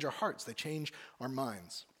 They change our hearts. They change our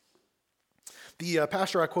minds. The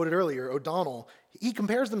pastor I quoted earlier, O'Donnell, he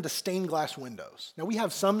compares them to stained glass windows. Now, we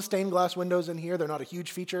have some stained glass windows in here. They're not a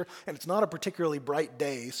huge feature, and it's not a particularly bright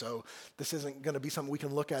day, so this isn't going to be something we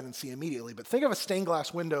can look at and see immediately. But think of a stained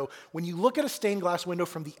glass window. When you look at a stained glass window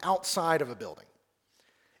from the outside of a building,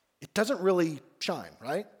 it doesn't really shine,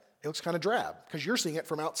 right? It looks kind of drab because you're seeing it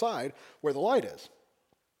from outside where the light is.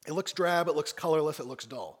 It looks drab, it looks colorless, it looks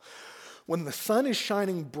dull. When the sun is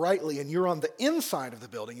shining brightly and you're on the inside of the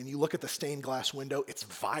building and you look at the stained glass window, it's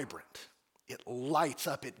vibrant. It lights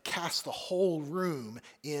up. It casts the whole room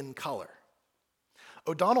in color.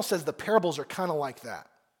 O'Donnell says the parables are kind of like that.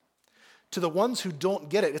 To the ones who don't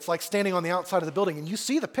get it, it's like standing on the outside of the building and you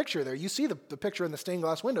see the picture there. You see the picture in the stained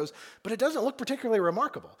glass windows, but it doesn't look particularly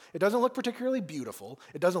remarkable. It doesn't look particularly beautiful.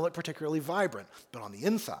 It doesn't look particularly vibrant. But on the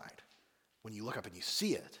inside, when you look up and you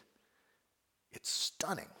see it, it's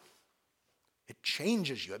stunning. It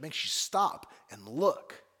changes you. It makes you stop and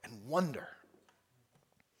look and wonder.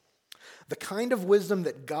 The kind of wisdom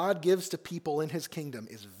that God gives to people in his kingdom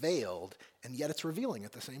is veiled, and yet it's revealing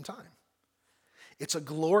at the same time. It's a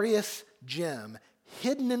glorious gem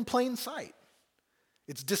hidden in plain sight.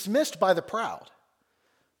 It's dismissed by the proud,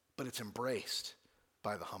 but it's embraced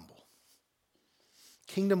by the humble.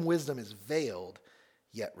 Kingdom wisdom is veiled,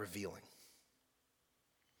 yet revealing.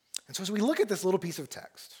 And so as we look at this little piece of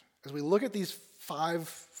text, as we look at these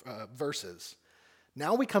 5 verses,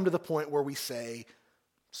 now we come to the point where we say,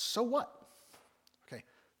 so what? Okay,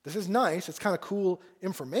 this is nice. It's kind of cool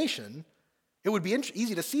information. It would be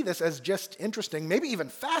easy to see this as just interesting, maybe even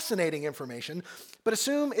fascinating information, but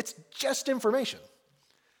assume it's just information,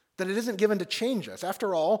 that it isn't given to change us.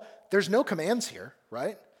 After all, there's no commands here,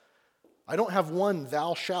 right? I don't have one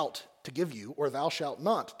thou shalt to give you or thou shalt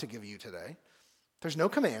not to give you today. There's no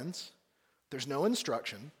commands. There's no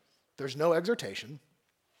instruction. There's no exhortation.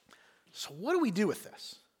 So what do we do with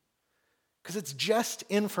this? Because it's just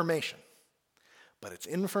information, but it's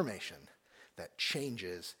information that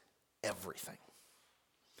changes everything.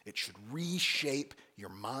 It should reshape your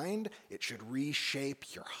mind. It should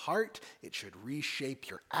reshape your heart. It should reshape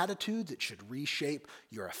your attitudes. It should reshape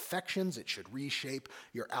your affections. It should reshape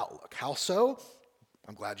your outlook. How so?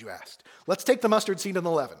 I'm glad you asked. Let's take the mustard seed and the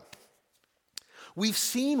leaven. We've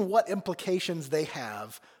seen what implications they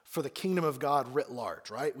have for the kingdom of God writ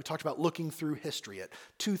large, right? We talked about looking through history at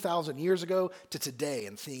 2,000 years ago to today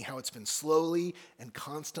and seeing how it's been slowly and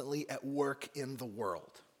constantly at work in the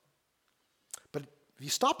world. But have you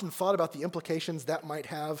stopped and thought about the implications that might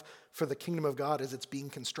have for the kingdom of God as it's being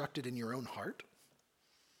constructed in your own heart?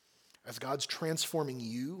 As God's transforming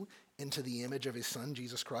you into the image of his son,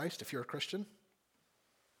 Jesus Christ, if you're a Christian?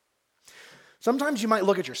 Sometimes you might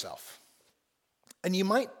look at yourself and you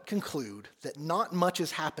might conclude that not much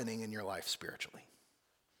is happening in your life spiritually.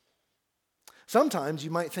 Sometimes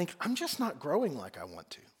you might think, I'm just not growing like I want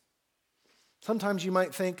to. Sometimes you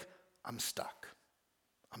might think, I'm stuck.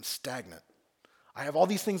 I'm stagnant. I have all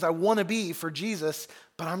these things I want to be for Jesus,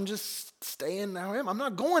 but I'm just staying how I am. I'm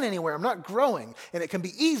not going anywhere. I'm not growing. And it can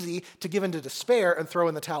be easy to give into despair and throw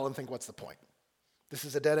in the towel and think, what's the point? This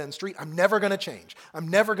is a dead-end street. I'm never going to change. I'm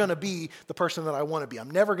never going to be the person that I want to be. I'm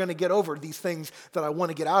never going to get over these things that I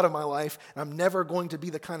want to get out of my life. And I'm never going to be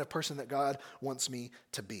the kind of person that God wants me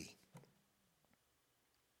to be.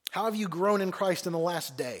 How have you grown in Christ in the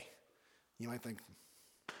last day? You might think,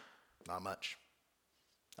 not much.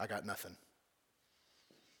 I got nothing.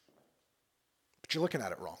 But you're looking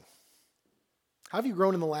at it wrong. How have you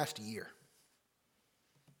grown in the last year?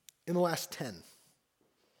 In the last 10?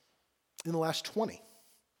 In the last 20?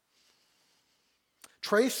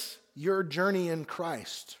 Trace your journey in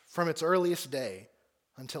Christ from its earliest day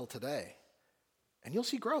until today, and you'll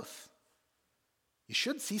see growth. You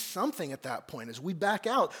should see something at that point as we back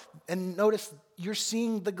out and notice you're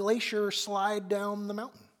seeing the glacier slide down the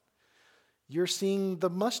mountain. You're seeing the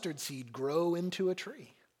mustard seed grow into a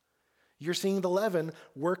tree. You're seeing the leaven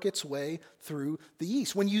work its way through the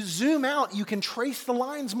yeast. When you zoom out, you can trace the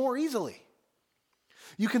lines more easily.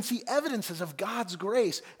 You can see evidences of God's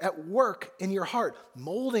grace at work in your heart,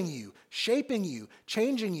 molding you, shaping you,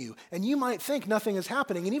 changing you. And you might think nothing is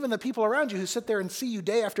happening. And even the people around you who sit there and see you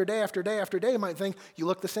day after day after day after day might think you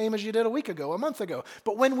look the same as you did a week ago, a month ago.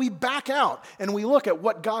 But when we back out and we look at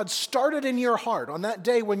what God started in your heart on that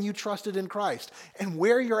day when you trusted in Christ and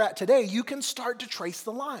where you're at today, you can start to trace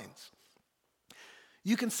the lines.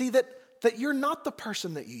 You can see that you're not the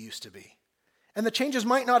person that you used to be. And the changes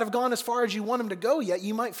might not have gone as far as you want them to go yet.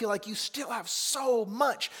 You might feel like you still have so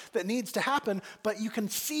much that needs to happen, but you can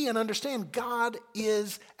see and understand God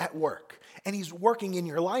is at work. And he's working in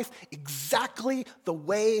your life exactly the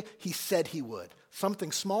way he said he would.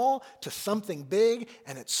 Something small to something big,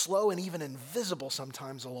 and it's slow and even invisible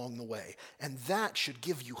sometimes along the way. And that should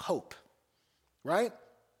give you hope, right?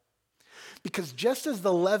 Because just as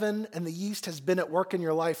the leaven and the yeast has been at work in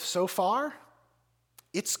your life so far,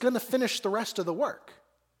 it's going to finish the rest of the work.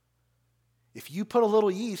 If you put a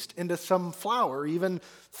little yeast into some flour, even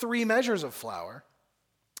 3 measures of flour,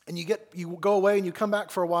 and you go away and you come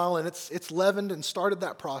back for a while and it's leavened and started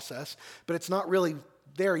that process, but it's not really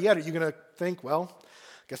there yet, are you going to think, well, I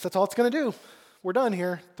guess that's all it's going to do. We're done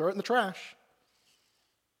here. Throw it in the trash.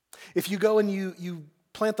 If you go and you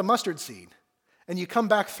plant the mustard seed, and you come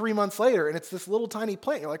back 3 months later, and it's this little tiny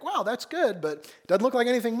plant. You're like, wow, that's good, but it doesn't look like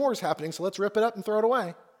anything more is happening, so let's rip it up and throw it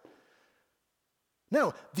away.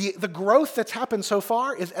 No, the growth that's happened so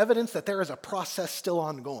far is evidence that there is a process still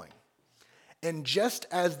ongoing. And just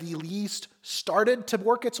as the yeast started to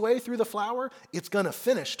work its way through the flour, it's going to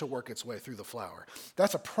finish to work its way through the flour.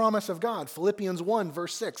 That's a promise of God. Philippians 1,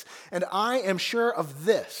 verse 6. And I am sure of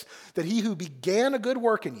this, that he who began a good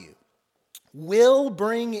work in you will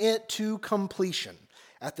bring it to completion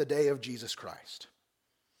at the day of Jesus Christ.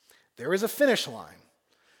 There is a finish line,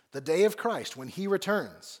 the day of Christ, when he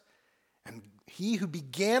returns. And he who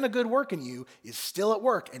began a good work in you is still at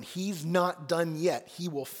work, and he's not done yet. He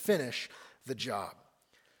will finish the job.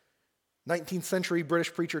 19th century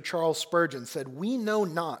British preacher Charles Spurgeon said, "We know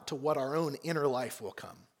not to what our own inner life will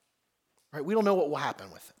come." Right? We don't know what will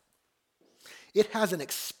happen with it. It has an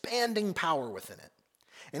expanding power within it.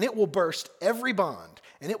 And it will burst every bond,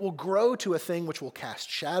 and it will grow to a thing which will cast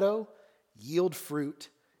shadow, yield fruit,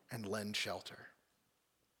 and lend shelter.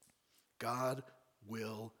 God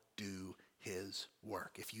will do his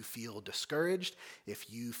work. If you feel discouraged, if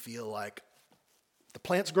you feel like the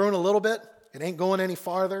plant's grown a little bit, it ain't going any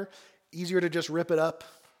farther, easier to just rip it up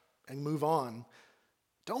and move on,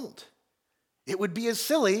 don't. It would be as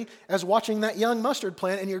silly as watching that young mustard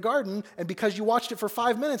plant in your garden, and because you watched it for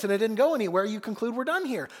 5 minutes and it didn't go anywhere, you conclude we're done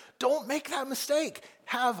here. Don't make that mistake.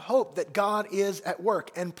 Have hope that God is at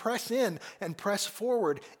work, and press in and press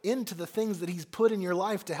forward into the things that he's put in your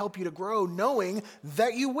life to help you to grow, knowing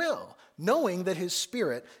that you will, knowing that his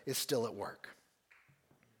Spirit is still at work.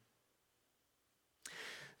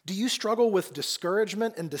 Do you struggle with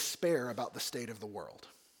discouragement and despair about the state of the world?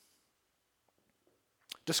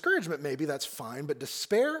 Discouragement, maybe, that's fine, but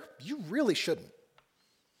despair, you really shouldn't.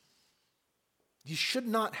 You should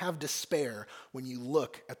not have despair when you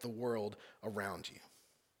look at the world around you.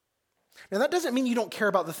 Now, that doesn't mean you don't care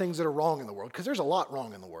about the things that are wrong in the world, because there's a lot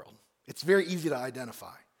wrong in the world. It's very easy to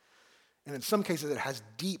identify. And in some cases, it has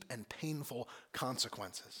deep and painful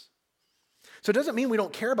consequences. So it doesn't mean we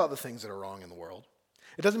don't care about the things that are wrong in the world.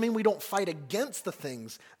 It doesn't mean we don't fight against the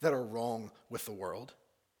things that are wrong with the world.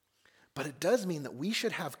 But it does mean that we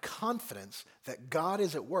should have confidence that God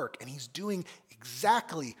is at work and he's doing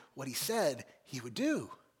exactly what he said he would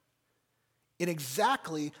do, in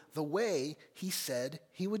exactly the way he said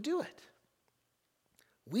he would do it.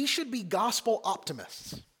 We should be gospel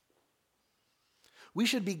optimists. We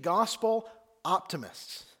should be gospel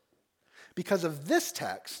optimists. Because of this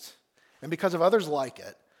text, and because of others like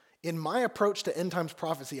it, in my approach to end times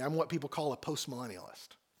prophecy, I'm what people call a postmillennialist.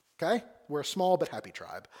 Okay? We're a small but happy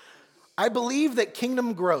tribe. I believe that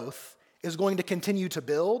kingdom growth is going to continue to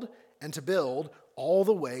build and to build all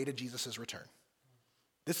the way to Jesus' return.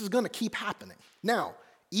 This is going to keep happening. Now,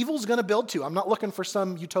 evil's going to build too. I'm not looking for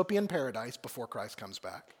some utopian paradise before Christ comes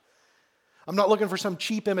back. I'm not looking for some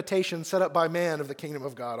cheap imitation set up by man of the kingdom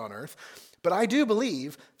of God on earth. But I do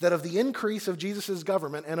believe that of the increase of Jesus'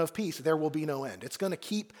 government and of peace, there will be no end. It's going to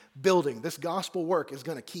keep building. This gospel work is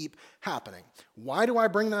going to keep happening. Why do I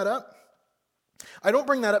bring that up? I don't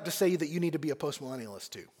bring that up to say that you need to be a postmillennialist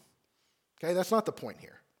too. Okay, that's not the point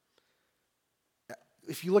here.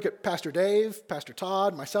 If you look at Pastor Dave, Pastor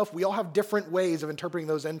Todd, myself, we all have different ways of interpreting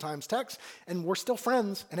those end times texts, and we're still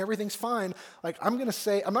friends, and everything's fine. Like I'm not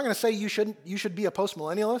going to say you should be a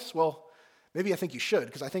postmillennialist. Well, Maybe I think you should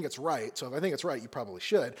because I think it's right. So if I think it's right, you probably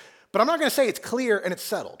should. But I'm not going to say it's clear and it's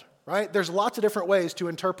settled, right? There's lots of different ways to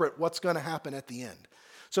interpret what's going to happen at the end.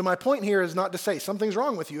 So my point here is not to say something's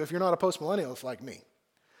wrong with you if you're not a postmillennialist like me.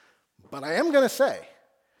 But I am going to say,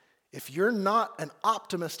 if you're not an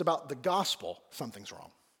optimist about the gospel, something's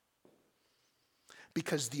wrong.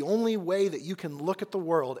 Because the only way that you can look at the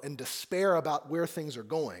world and despair about where things are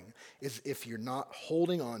going is if you're not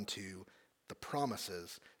holding on to the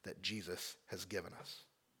promises that Jesus has given us.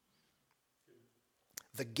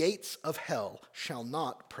 The gates of hell shall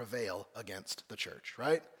not prevail against the church,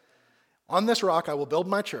 right? On this rock I will build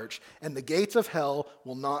my church, and the gates of hell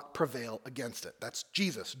will not prevail against it. That's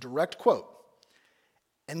Jesus, direct quote.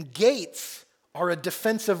 And gates are a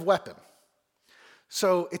defensive weapon.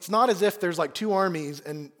 So it's not as if there's like two armies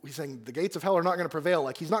and he's saying the gates of hell are not going to prevail.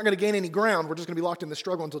 Like he's not going to gain any ground. We're just going to be locked in this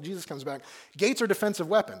struggle until Jesus comes back. Gates are defensive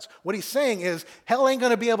weapons. What he's saying is hell ain't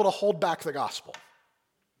going to be able to hold back the gospel.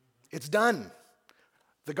 It's done.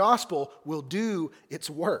 The gospel will do its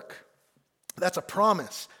work. That's a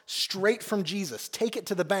promise straight from Jesus. Take it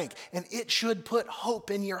to the bank, and it should put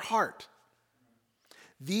hope in your heart.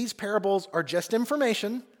 These parables are just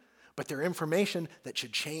information, but they're information that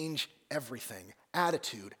should change everything.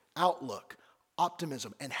 Attitude, outlook,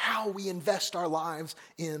 optimism, and how we invest our lives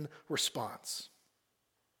in response.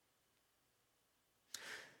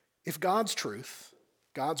 If God's truth,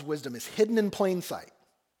 God's wisdom is hidden in plain sight,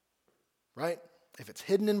 right? If it's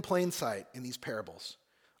hidden in plain sight in these parables,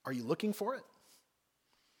 are you looking for it?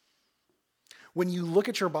 When you look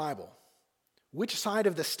at your Bible, which side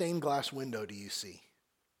of the stained glass window do you see?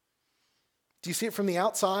 Do you see it from the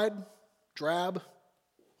outside, drab,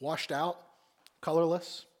 washed out,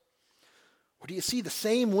 colorless? Or do you see the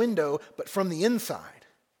same window, but from the inside,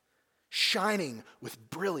 shining with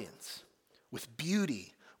brilliance, with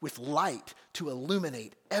beauty, with light to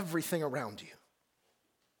illuminate everything around you?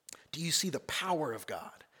 Do you see the power of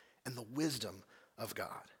God and the wisdom of God?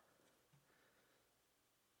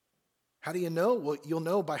 How do you know? Well, you'll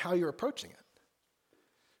know by how you're approaching it.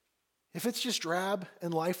 If it's just drab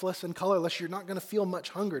and lifeless and colorless, you're not going to feel much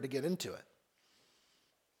hunger to get into it.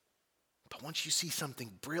 But once you see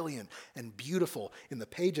something brilliant and beautiful in the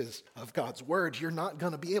pages of God's word, you're not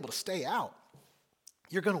going to be able to stay out.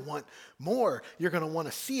 You're going to want more. You're going to want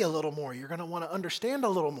to see a little more. You're going to want to understand a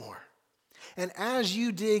little more. And as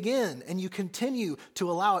you dig in and you continue to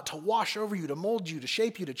allow it to wash over you, to mold you, to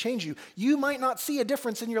shape you, to change you, you might not see a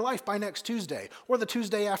difference in your life by next Tuesday or the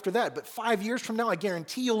Tuesday after that. But 5 years from now, I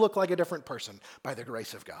guarantee you'll look like a different person by the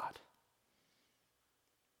grace of God.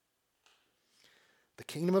 The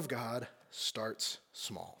kingdom of God starts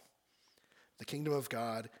small. The kingdom of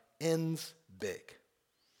God ends big.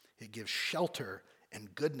 It gives shelter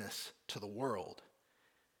and goodness to the world.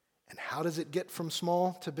 And how does it get from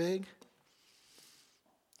small to big?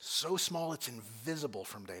 So small it's invisible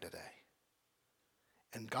from day to day.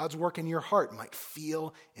 And God's work in your heart might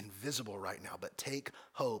feel invisible right now, but take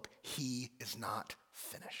hope. He is not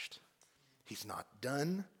finished. He's not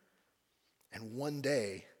done. And one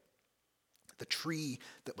day, the tree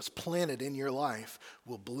that was planted in your life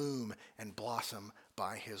will bloom and blossom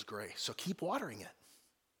by his grace. So keep watering it.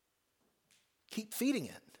 Keep feeding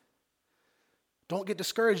it. Don't get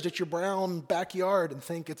discouraged at your brown backyard and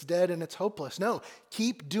think it's dead and it's hopeless. No,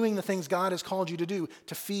 keep doing the things God has called you to do,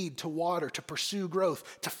 to feed, to water, to pursue growth,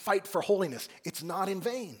 to fight for holiness. It's not in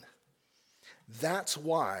vain. That's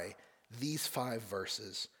why these 5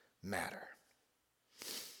 verses matter.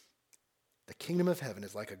 The kingdom of heaven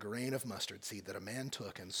is like a grain of mustard seed that a man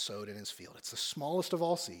took and sowed in his field. It's the smallest of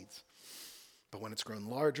all seeds, but when it's grown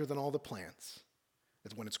larger than all the plants,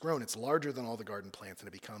 it's larger than all the garden plants and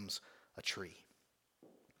it becomes a tree.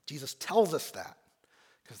 Jesus tells us that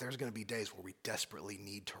because there's going to be days where we desperately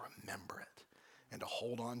need to remember it and to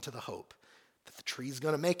hold on to the hope that the tree's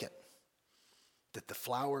going to make it, that the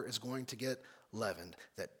flour is going to get leavened,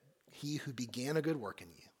 that he who began a good work in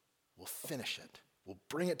you will finish it, will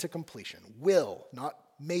bring it to completion, will, not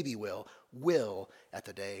maybe will at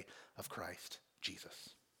the day of Christ Jesus.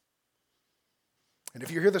 And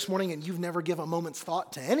if you're here this morning and you've never given a moment's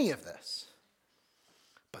thought to any of this,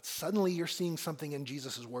 but suddenly you're seeing something in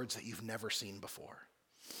Jesus' words that you've never seen before,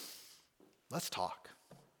 let's talk.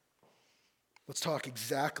 Let's talk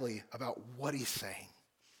exactly about what he's saying,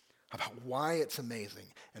 about why it's amazing,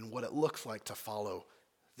 and what it looks like to follow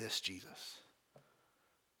this Jesus,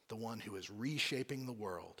 the one who is reshaping the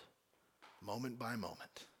world moment by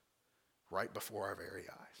moment, right before our very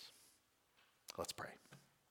eyes. Let's pray.